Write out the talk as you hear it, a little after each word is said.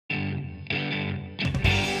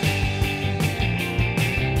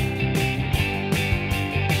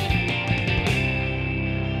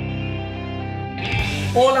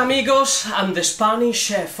Hola amigos, I'm the Spanish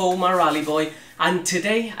chef Omar Allibhoy, and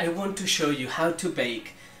today I want to show you how to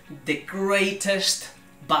bake the greatest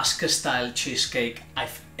Basque style cheesecake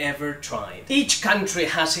I've ever tried. Each country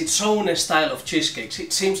has its own style of cheesecakes.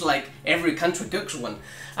 It seems like every country cooks one.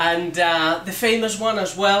 And the famous one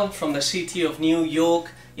as well from the city of New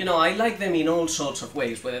York, you know, I like them in all sorts of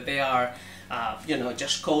ways, whether they are you know,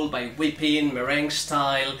 just cold by whipping, meringue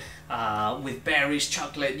style, with berries,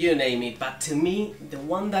 chocolate, you name it. But to me, the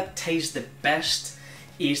one that tastes the best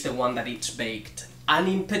is the one that it's baked. And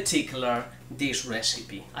in particular, this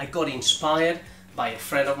recipe. I got inspired by a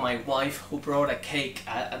friend of my wife who brought a cake,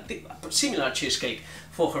 a similar cheesecake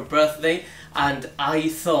for her birthday, and I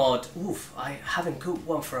thought, oof, I haven't cooked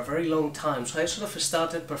one for a very long time, so I sort of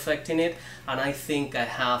started perfecting it, and I think I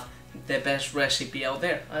have the best recipe out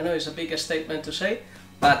there. I know it's a big statement to say,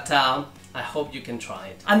 but I hope you can try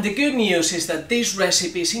it. And the good news is that this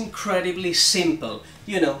recipe is incredibly simple,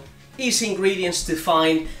 you know, easy ingredients to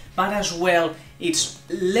find, but as well, it's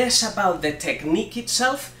less about the technique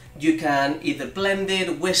itself. You can either blend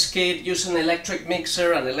it, whisk it, use an electric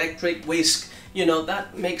mixer, an electric whisk, you know,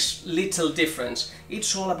 that makes little difference.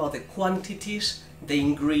 It's all about the quantities, the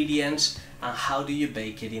ingredients, and how do you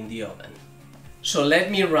bake it in the oven. So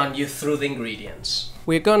let me run you through the ingredients.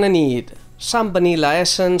 We're gonna need some vanilla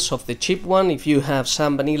essence of the cheap one. If you have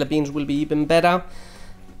some vanilla beans, will be even better.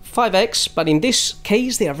 5 eggs, but in this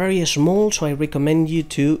case they are very small, so I recommend you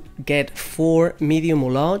to get 4 medium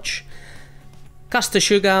or large. Caster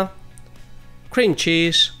sugar, cream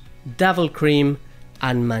cheese, double cream,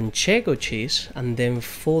 and manchego cheese, and then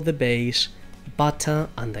for the base, butter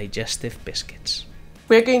and digestive biscuits.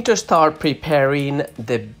 We're going to start preparing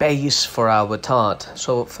the base for our tart.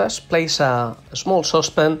 So first place a small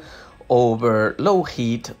saucepan over low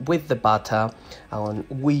heat with the butter, and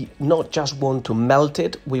we not just want to melt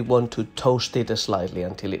it, we want to toast it slightly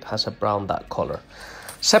until it has a brown that color.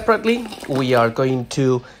 Separately, we are going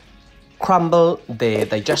to crumble the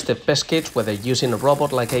digestive biscuits, whether using a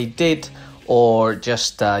robot like I did, or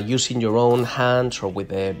just using your own hands or with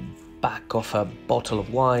the back of a bottle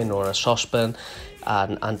of wine or a saucepan,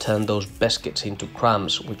 and turn those biscuits into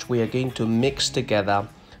crumbs, which we are going to mix together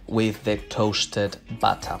with the toasted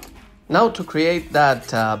butter. Now, to create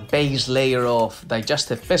that base layer of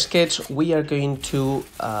digestive biscuits, we are going to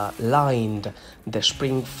line the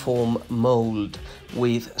spring foam mold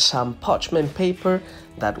with some parchment paper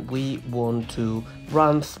that we want to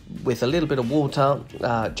run with a little bit of water,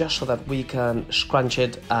 just so that we can scrunch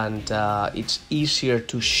it, and it's easier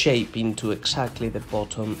to shape into exactly the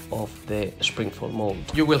bottom of the spring foam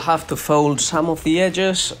mold. You will have to fold some of the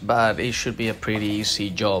edges, but it should be a pretty easy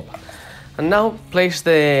job. And now place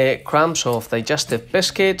the crumbs of digestive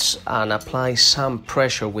biscuits and apply some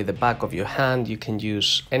pressure with the back of your hand. You can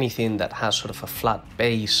use anything that has sort of a flat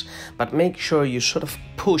base, but make sure you sort of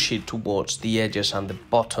push it towards the edges and the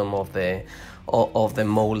bottom of the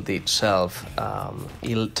mold itself.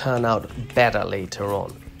 It'll turn out better later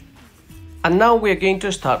on. And now we're going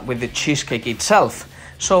to start with the cheesecake itself.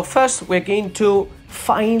 So first we're going to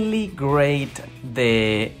finely grate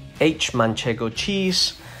the aged manchego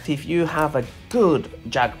cheese. If you have a good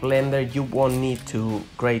jack blender, you won't need to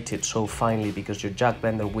grate it so finely, because your jack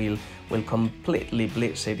blender will completely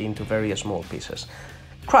blitz it into very small pieces.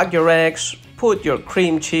 Crack your eggs, put your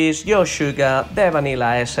cream cheese, your sugar, the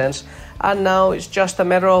vanilla essence, and now it's just a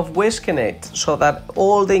matter of whisking it so that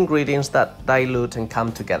all the ingredients that dilute and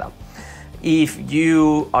come together. If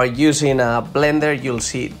you are using a blender, you'll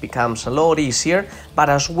see it becomes a lot easier, but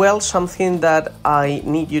as well, something that I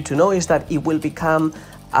need you to know is that it will become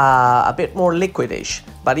a bit more liquidish,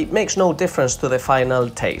 but it makes no difference to the final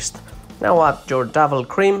taste. Now add your double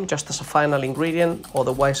cream just as a final ingredient,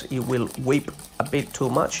 otherwise it will whip a bit too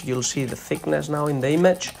much. You'll see the thickness now in the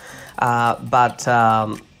image, yeah,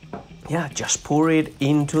 just pour it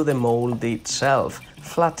into the mold itself.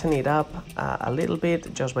 Flatten it up a little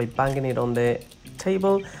bit just by banging it on the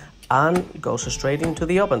table, and goes straight into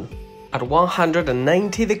the oven at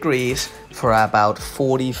 190 degrees for about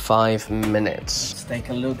 45 minutes. Let's take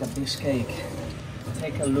a look at this cake.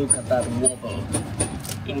 Take a look at that wobble.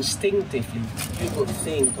 Instinctively, you would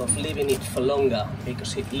think of leaving it for longer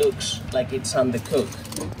because it looks like it's undercooked.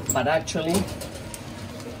 But actually,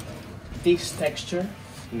 this texture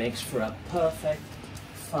makes for a perfect,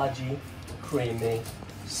 fudgy, creamy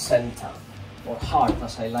center, or heart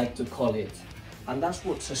as I like to call it. And that's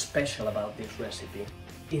what's so special about this recipe,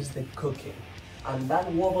 is the cooking. And that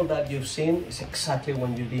wobble that you've seen is exactly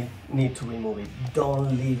when you need to remove it.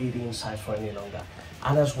 Don't leave it inside for any longer.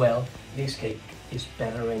 And as well, this cake is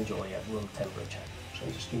better enjoyed at room temperature. So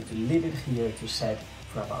I'm just going to leave it here to set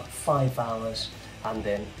for about 5 hours, and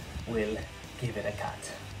then we'll give it a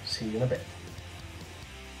cut. See you in a bit.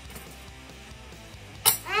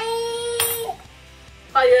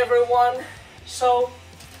 Hi everyone! So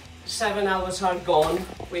 7 hours are gone.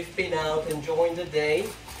 We've been out enjoying the day,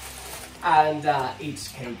 and it's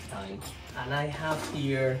cake time. And I have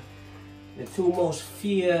here the two most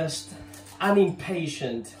fierce and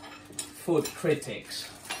impatient food critics.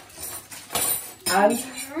 And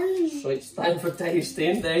so it's time for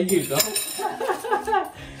tasting. There you go.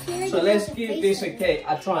 So let's give this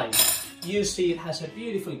a try. You see it has a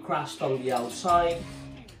beautiful crust on the outside.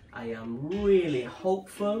 I am really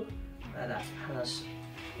hopeful that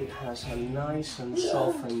it has a nice and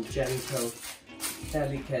soft and gentle,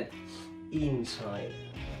 delicate inside.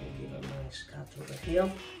 Let me give a nice cut over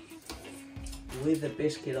here with the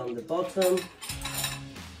biscuit on the bottom.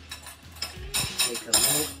 Take a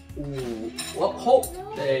look. Ooh, whoop,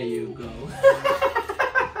 hop! There you go.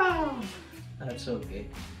 That's okay.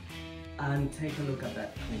 And take a look at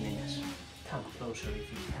that creaminess. Come closer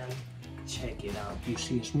if you can. Check it out. You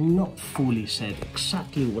see, it's not fully set.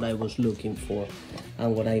 Exactly what I was looking for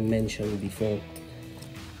and what I mentioned before.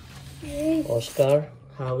 Oscar,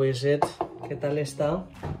 how is it? ¿Qué tal está?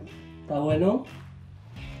 ¿Está bueno?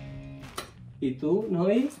 ¿Y tú,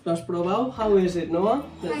 Noe? ¿Lo has probado? How is it, Noah?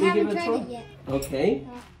 Let me give it a try. Yet. Okay.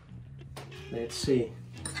 Let's see.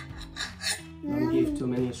 Don't give too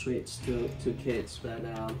many sweets to kids, but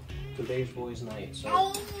today's boys' night,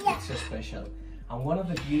 so it's a special. And one of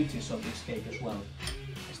the beauties of this cake as well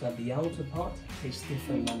is that the outer part tastes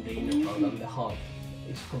different than the inner part, than the heart.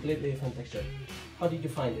 It's completely different texture. How did you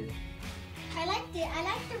find it? I liked it. I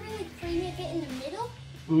like the really creamy bit in the middle.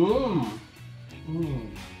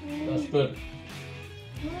 That's good.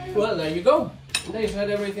 Well, there you go. They said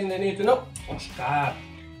everything they need to know. Oscar.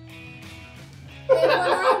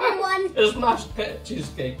 Everyone. It's mashed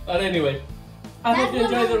cheesecake. But anyway, I hope you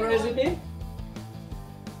enjoyed the recipe.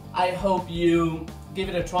 I hope you give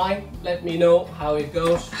it a try. Let me know how it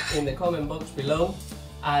goes in the comment box below.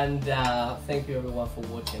 And thank you everyone for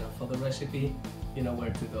watching. And for the recipe, you know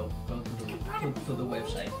where to go. Go to the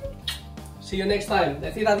website. See you next time.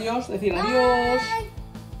 Decir adiós. Decir adiós.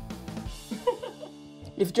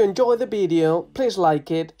 If you enjoyed the video, please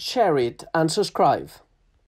like it, share it and subscribe.